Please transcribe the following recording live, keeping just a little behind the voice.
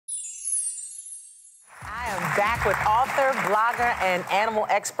back with author, blogger, and animal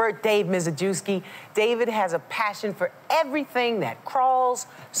expert Dave Mizejewski. David has a passion for everything that crawls,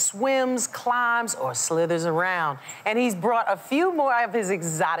 swims, climbs, or slithers around. And he's brought a few more of his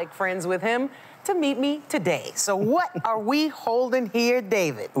exotic friends with him to meet me today. So what are we holding here,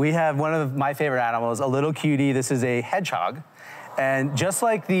 David? We have one of my favorite animals, a little cutie. This is a hedgehog. And just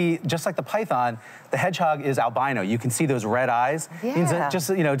like the python, the hedgehog is albino. You can see those red eyes. Yeah. Means that just,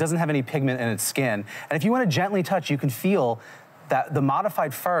 it doesn't have any pigment in its skin. And if you want to gently touch, you can feel that the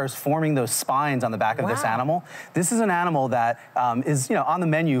modified fur is forming those spines on the back of this animal. This is an animal that is, on the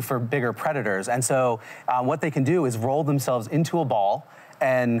menu for bigger predators. And so what they can do is roll themselves into a ball,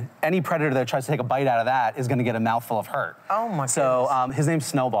 and any predator that tries to take a bite out of that is going to get a mouthful of hurt. Oh my goodness. So his name's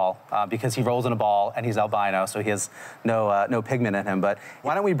Snowball because he rolls in a ball and he's albino, so he has no pigment in him. But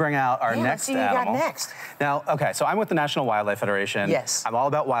why don't we bring out our next animal? Let's see what you got next. Now, okay, so I'm with the National Wildlife Federation. Yes. I'm all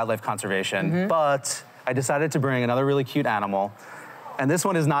about wildlife conservation, but I decided to bring another really cute animal, and this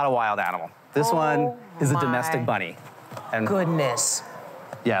one is not a wild animal. This one is a domestic bunny. And goodness.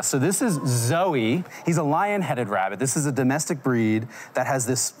 Yeah, so this is Zoe. He's a lion-headed rabbit. This is a domestic breed that has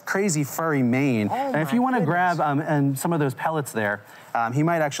this crazy furry mane. And if you want to grab and some of those pellets there, he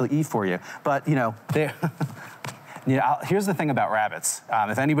might actually eat for you. But, here's the thing about rabbits.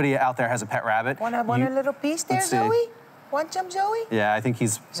 If anybody out there has a pet rabbit... Want a little piece there, Zoe? Want some, Zoe? Yeah, I think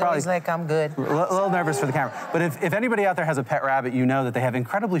he's probably... Zoe's like, I'm good. A little nervous for the camera. But if anybody out there has a pet rabbit, you know that they have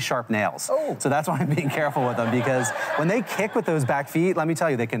incredibly sharp nails. Oh. So that's why I'm being careful with them, because when they kick with those back feet, let me tell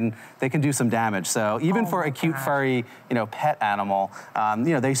you, they can do some damage. So even for a cute, furry, pet animal,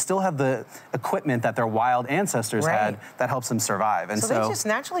 they still have the equipment that their wild ancestors had that helps them survive. And so they just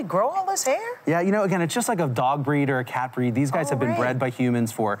naturally grow all this hair? Yeah, again, it's just like a dog breed or a cat breed. These guys have been bred by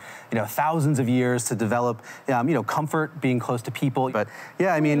humans for, thousands of years to develop, comfort, being close to people. But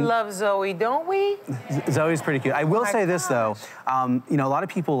yeah, I mean... We love Zoe, don't we? Zoe's pretty cute. I will say this, though. A lot of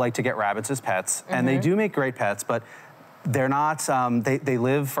people like to get rabbits as pets, and they do make great pets, but they're not, they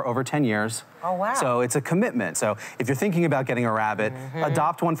live for over 10 years. Oh, wow. So it's a commitment. So if you're thinking about getting a rabbit,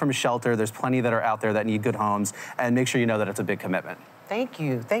 adopt one from a shelter. There's plenty that are out there that need good homes, and make sure you know that it's a big commitment. Thank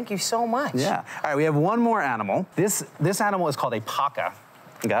you. Thank you so much. Yeah. All right, we have one more animal. This animal is called a paca.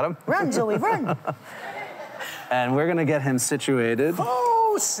 You got him? Run, Zoe, run. And we're gonna get him situated.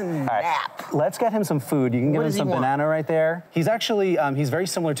 Oh, snap. Right. Let's get him some food. You can give him some banana right there. He's actually, he's very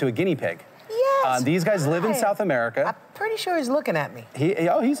similar to a guinea pig. Yes. These guys live in South America. I'm pretty sure he's looking at me.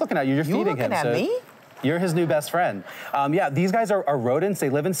 He's looking at you. You're feeding him. You looking at me? You're his new best friend. Yeah, these guys are rodents. They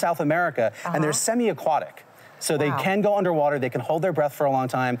live in South America, and they're semi-aquatic. So they can go underwater, they can hold their breath for a long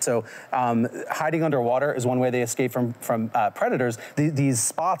time. So hiding underwater is one way they escape from predators. These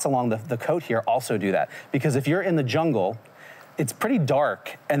spots along the coat here also do that. Because if you're in the jungle, it's pretty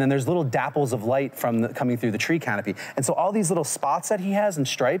dark, and then there's little dapples of light coming through the tree canopy. And so all these little spots that he has and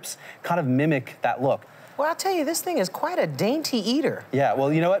stripes kind of mimic that look. Well, I'll tell you, this thing is quite a dainty eater. Yeah,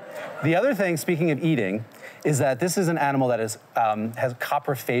 well, you know what? The other thing, speaking of eating, is that this is an animal that has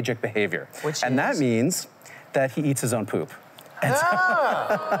coprophagic behavior. And that means that he eats his own poop.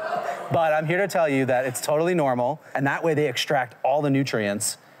 But I'm here to tell you that it's totally normal, and that way they extract all the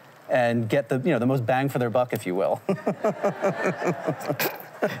nutrients and get the most bang for their buck, if you will.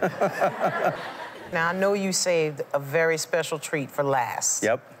 Now, I know you saved a very special treat for last.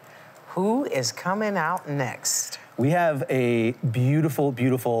 Yep. Who is coming out next? We have a beautiful,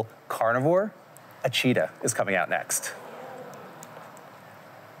 beautiful carnivore. A cheetah is coming out next.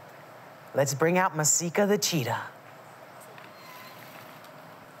 Let's bring out Masika the cheetah.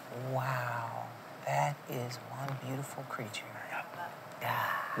 Wow, that is one beautiful creature.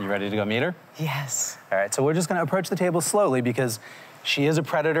 You ready to go meet her? Yes. All right, so we're just gonna approach the table slowly because she is a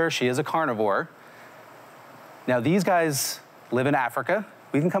predator, she is a carnivore. Now these guys live in Africa.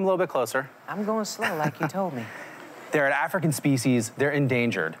 We can come a little bit closer. I'm going slow like you told me. They're an African species, they're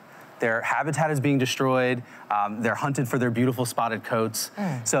endangered. Their habitat is being destroyed. They're hunted for their beautiful spotted coats.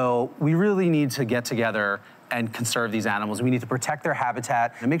 So we really need to get together and conserve these animals. We need to protect their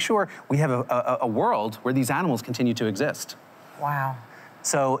habitat and make sure we have a world where these animals continue to exist. Wow.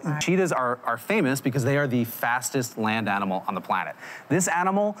 So cheetahs are famous because they are the fastest land animal on the planet. This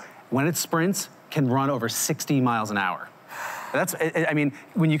animal, when it sprints, can run over 60 miles an hour. I mean,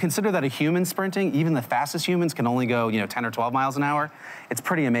 when you consider that a human sprinting, even the fastest humans can only go, 10 or 12 miles an hour, it's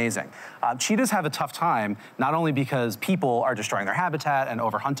pretty amazing. Cheetahs have a tough time, not only because people are destroying their habitat and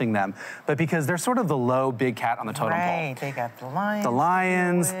overhunting them, but because they're sort of the low big cat on the totem pole. Right, they got the lions. The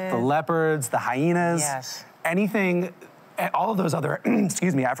lions, the leopards, the hyenas. Yes. Anything, all of those other,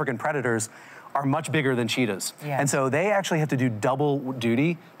 excuse me, African predators are much bigger than cheetahs. Yes. And so they actually have to do double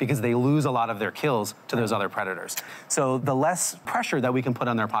duty because they lose a lot of their kills to those other predators. So the less pressure that we can put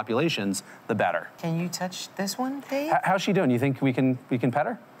on their populations, the better. Can you touch this one, Dave? How's she doing? You think we can pet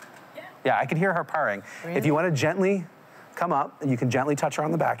her? Yeah. Yeah, I can hear her purring. Really? If you want to gently come up, and you can gently touch her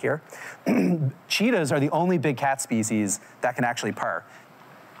on the back here. Cheetahs are the only big cat species that can actually purr.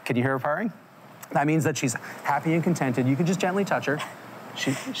 Can you hear her purring? That means that she's happy and contented. You can just gently touch her.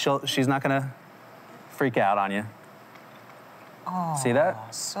 She's not gonna freak out on you. Oh, see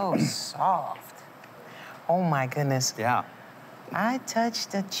that? So soft. Oh my goodness. Yeah. I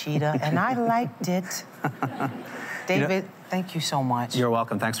touched a cheetah and I liked it. David, thank you so much. You're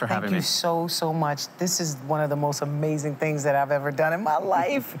welcome. Thanks for having me. Thank you so much. This is one of the most amazing things that I've ever done in my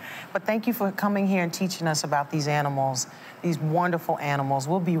life. But thank you for coming here and teaching us about these animals, these wonderful animals.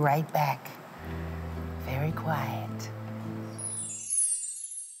 We'll be right back. Very quiet.